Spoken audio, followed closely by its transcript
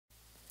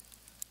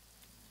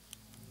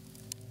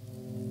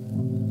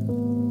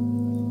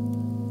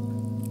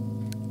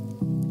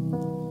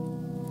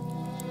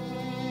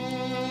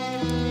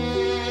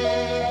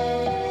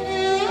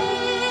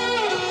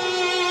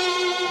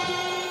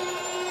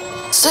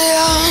say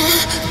I'm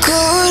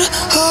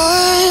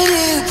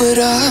good-hearted, but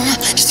I'm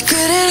just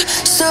getting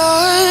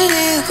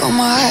started. Got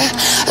my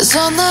eyes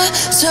on the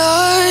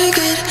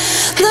target.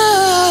 No,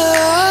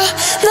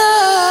 no.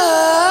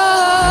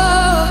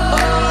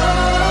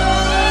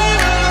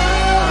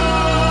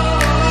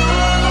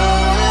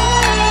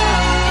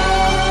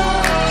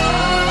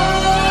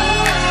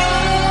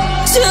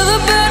 Till the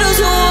battle's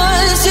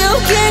won, till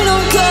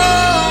kingdom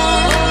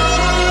come.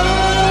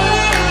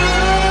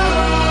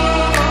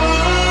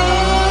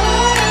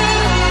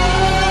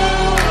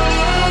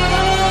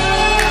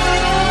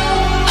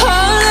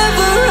 I'll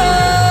never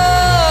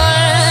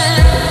run.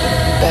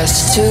 Best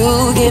to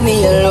give me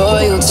your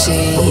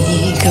loyalty,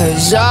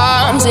 'cause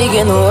I'm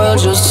taking the world,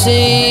 you'll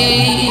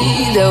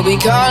see. They'll be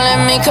calling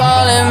me,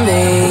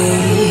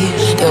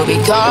 they'll be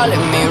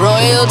calling me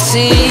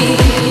royalty.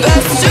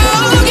 Best to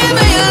give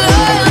me your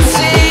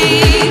loyalty,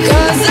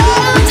 'cause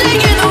I'm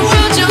taking the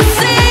world, you'll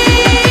see.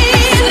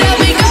 They'll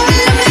be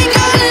calling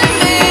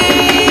me,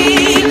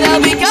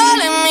 they'll be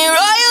calling me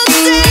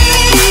royalty.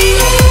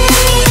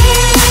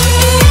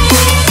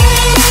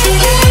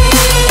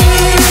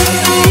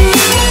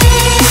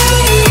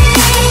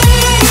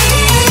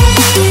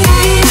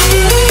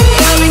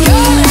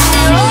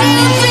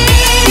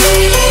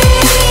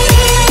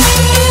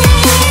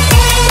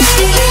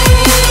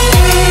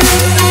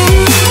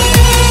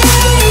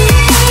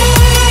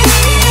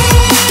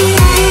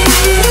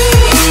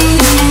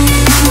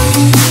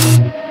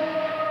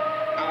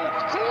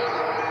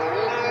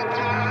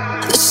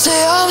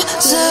 Say I'm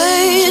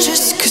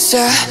dangerous, 'cause I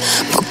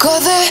broke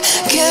all the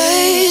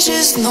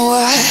cages. No, I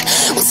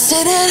won't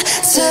sit and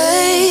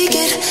take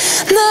it.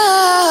 No,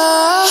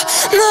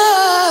 no.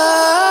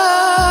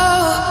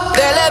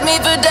 They left me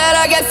for dead,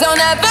 I guess I'll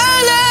never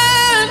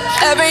learn.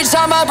 Every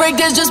time I break,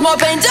 there's just more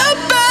pain to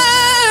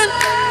burn.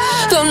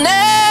 They'll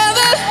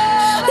never,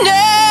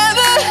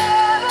 never,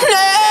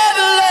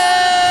 never learn.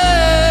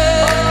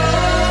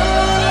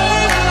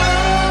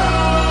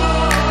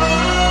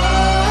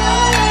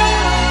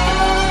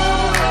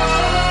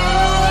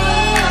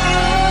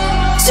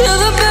 Till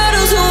the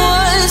battle's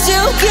won,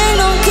 till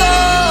kingdom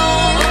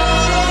come.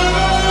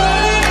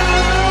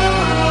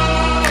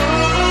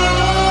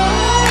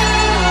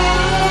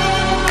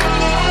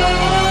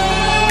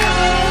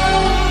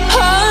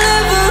 I'll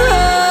never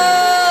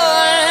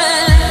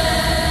run.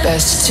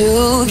 Best to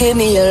give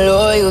me your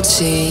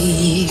loyalty,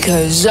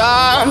 'cause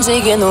I'm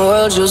taking the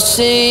world, you'll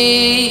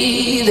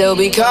see.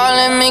 They'll be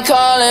calling me,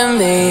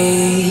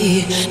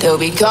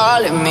 they'll be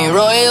calling me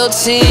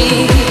royalty.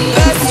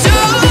 Best to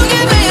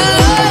give me your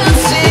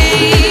loyalty,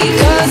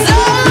 'cause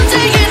I'm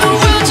taking the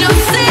world,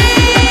 you'll see.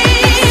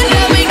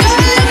 They'll be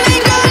calling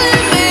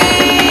me,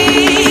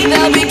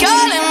 they'll be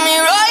calling me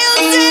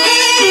royalty.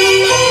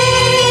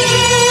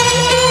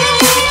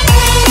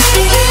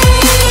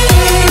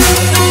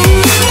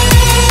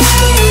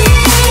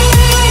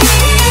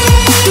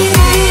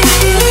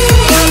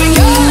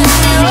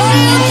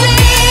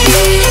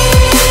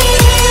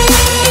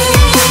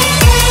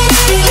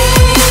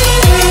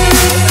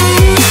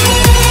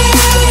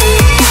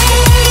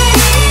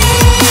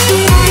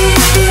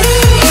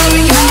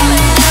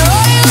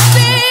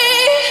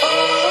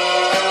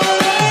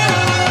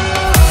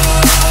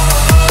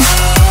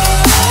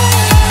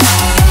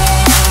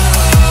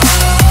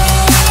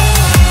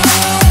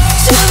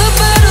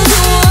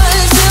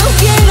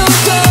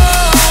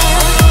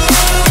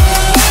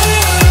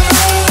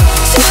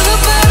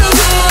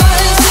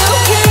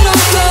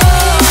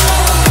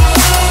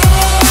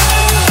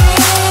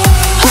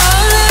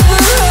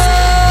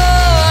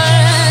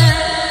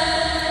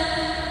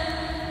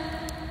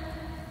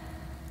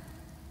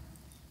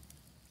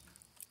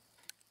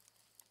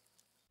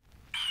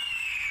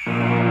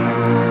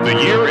 The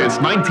year is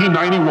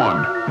 1991.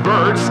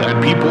 Birds and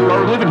people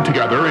are living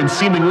together in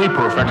seemingly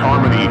perfect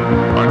harmony,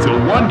 until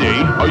one day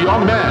a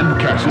young man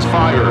catches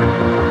fire.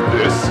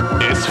 This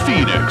is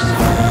Phoenix.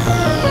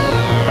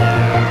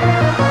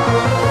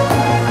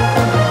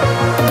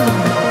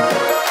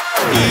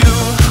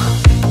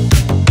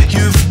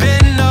 You've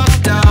been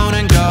knocked down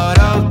and got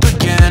up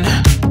again.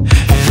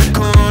 In a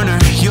corner,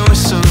 you're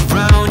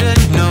surrounded,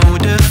 no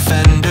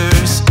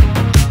defenders.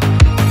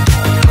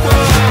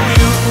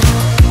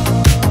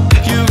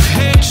 You've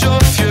hid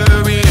your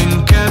fury and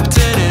kept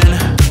it in,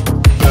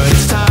 but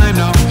it's time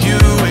now. You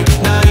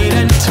ignite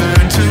and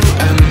turn to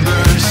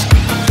embers.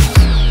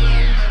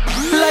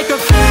 Like a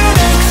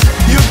phoenix,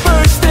 you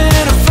burst in.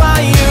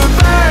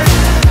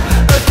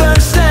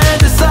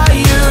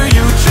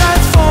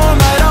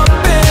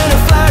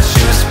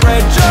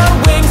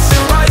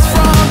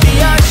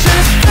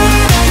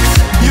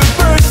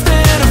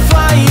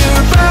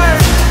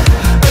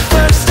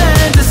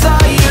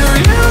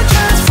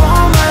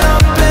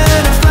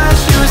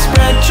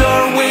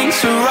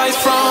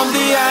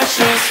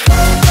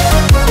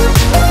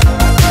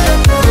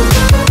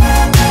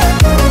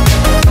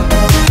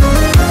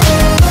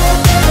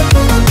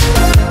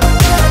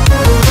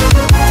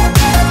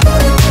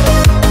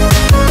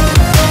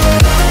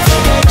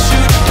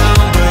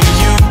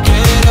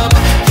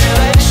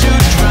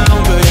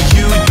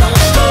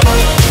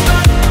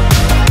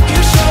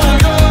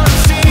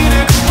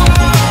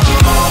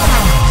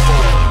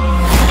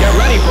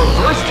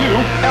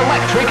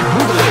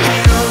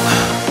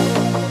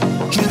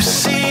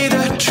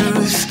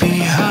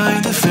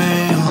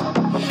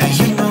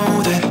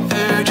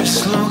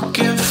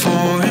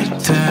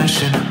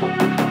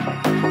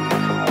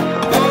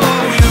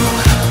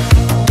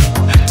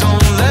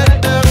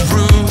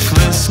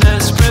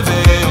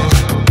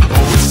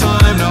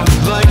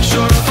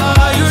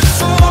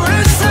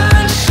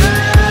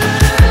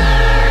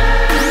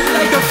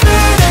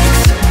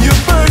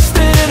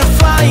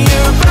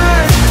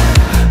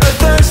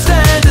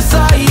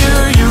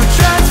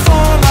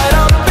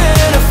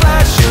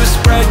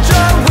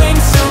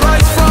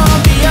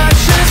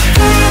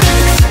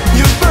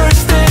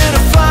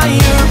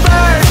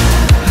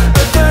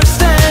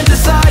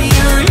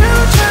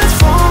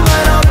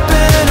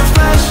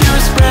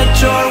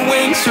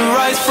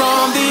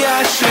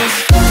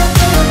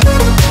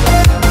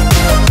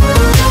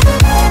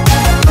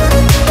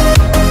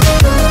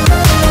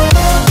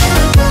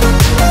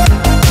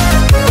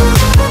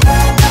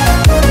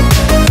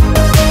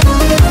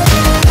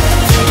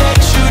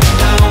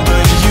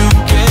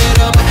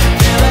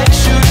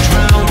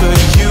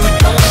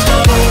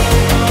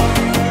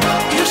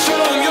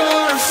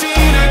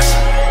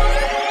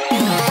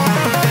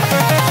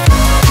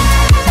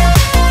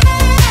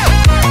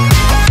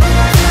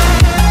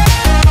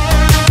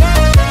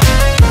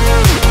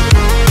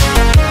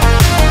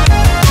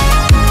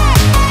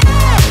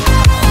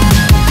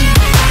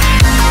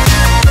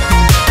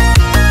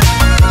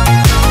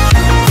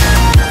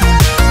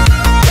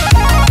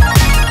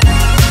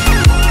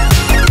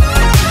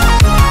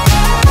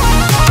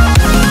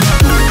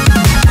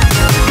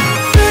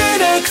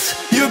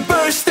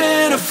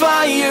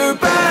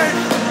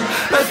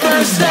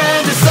 thirst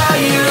and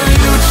desire.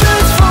 You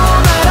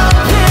transform right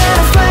up in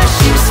a flash.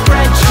 You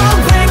spread your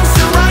wings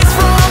to rise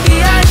from the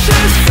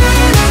ashes.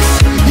 Phoenix,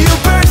 you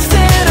burst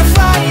in a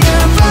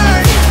fire,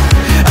 burn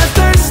a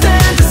thirst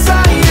and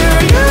desire.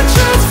 You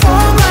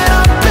transform right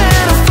up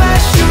in a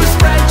flash. You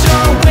spread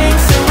your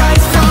wings to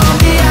rise from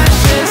the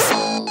ashes.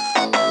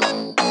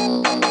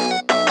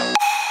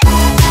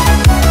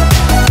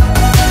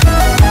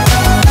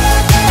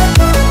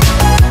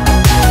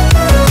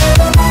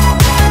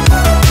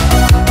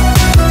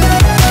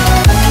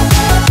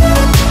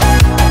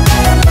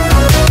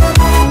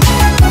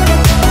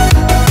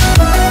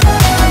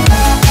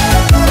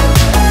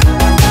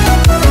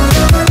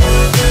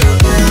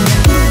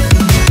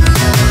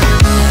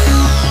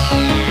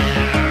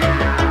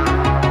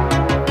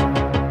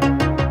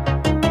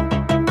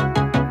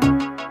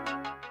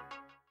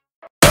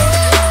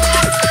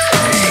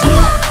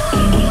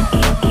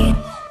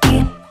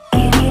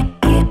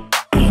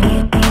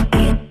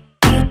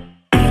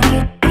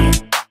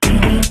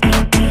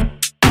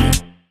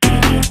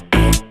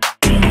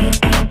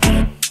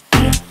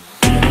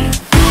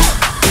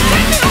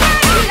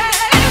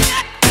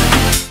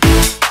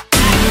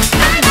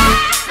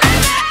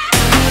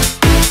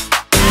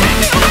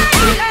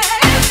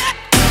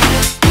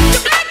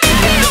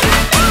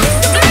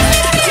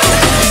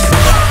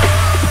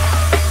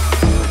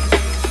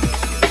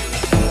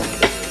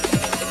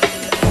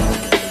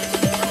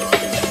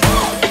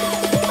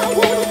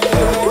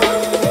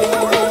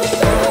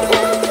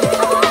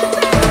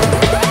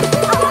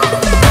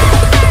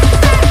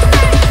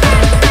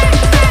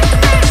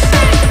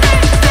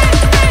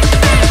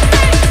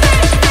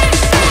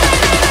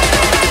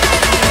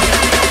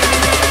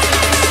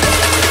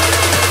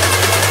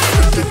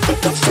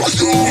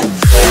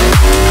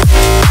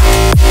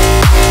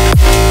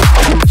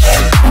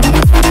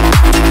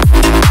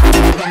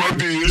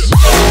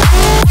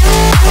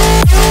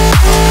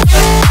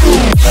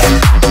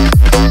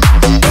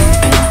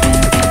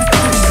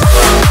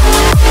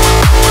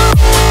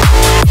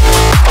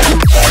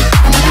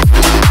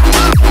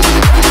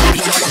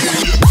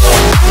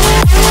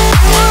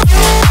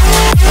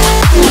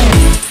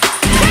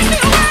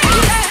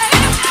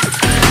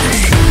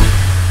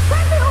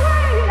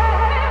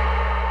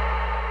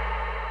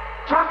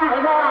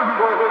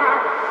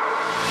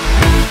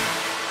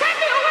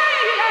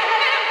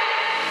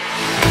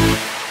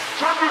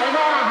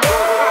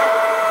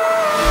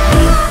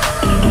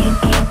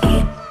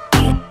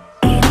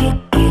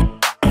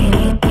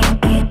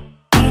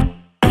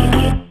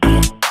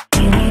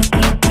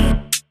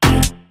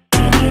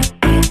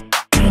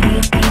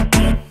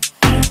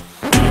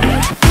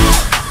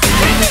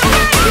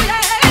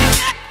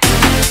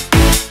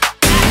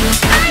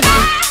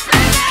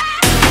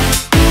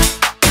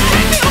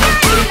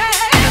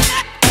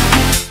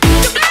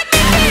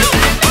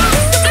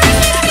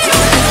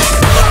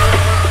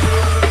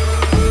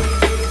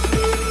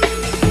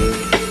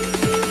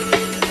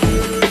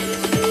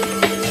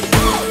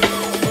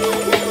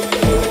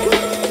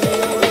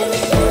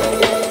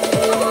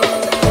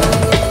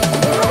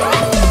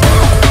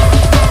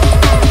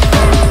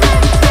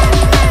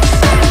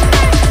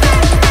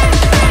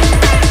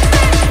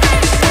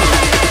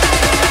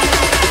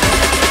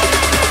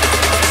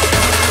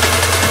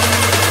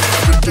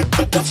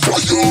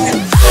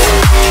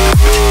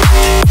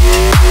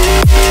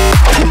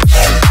 Fire.